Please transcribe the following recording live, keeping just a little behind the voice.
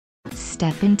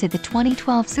step into the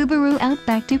 2012 Subaru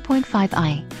Outback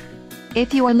 2.5i.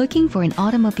 If you are looking for an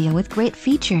automobile with great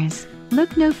features,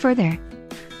 look no further.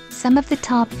 Some of the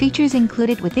top features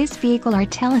included with this vehicle are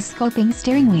telescoping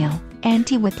steering wheel,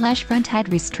 anti-whiplash front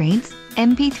head restraints,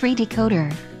 MP3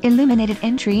 decoder, illuminated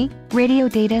entry, radio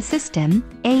data system,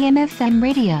 AM/FM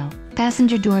radio,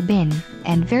 passenger door bin,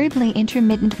 and variably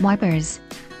intermittent wipers.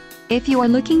 If you are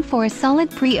looking for a solid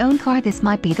pre-owned car, this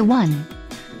might be the one.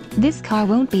 This car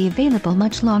won't be available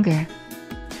much longer.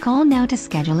 Call now to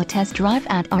schedule a test drive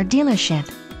at our dealership.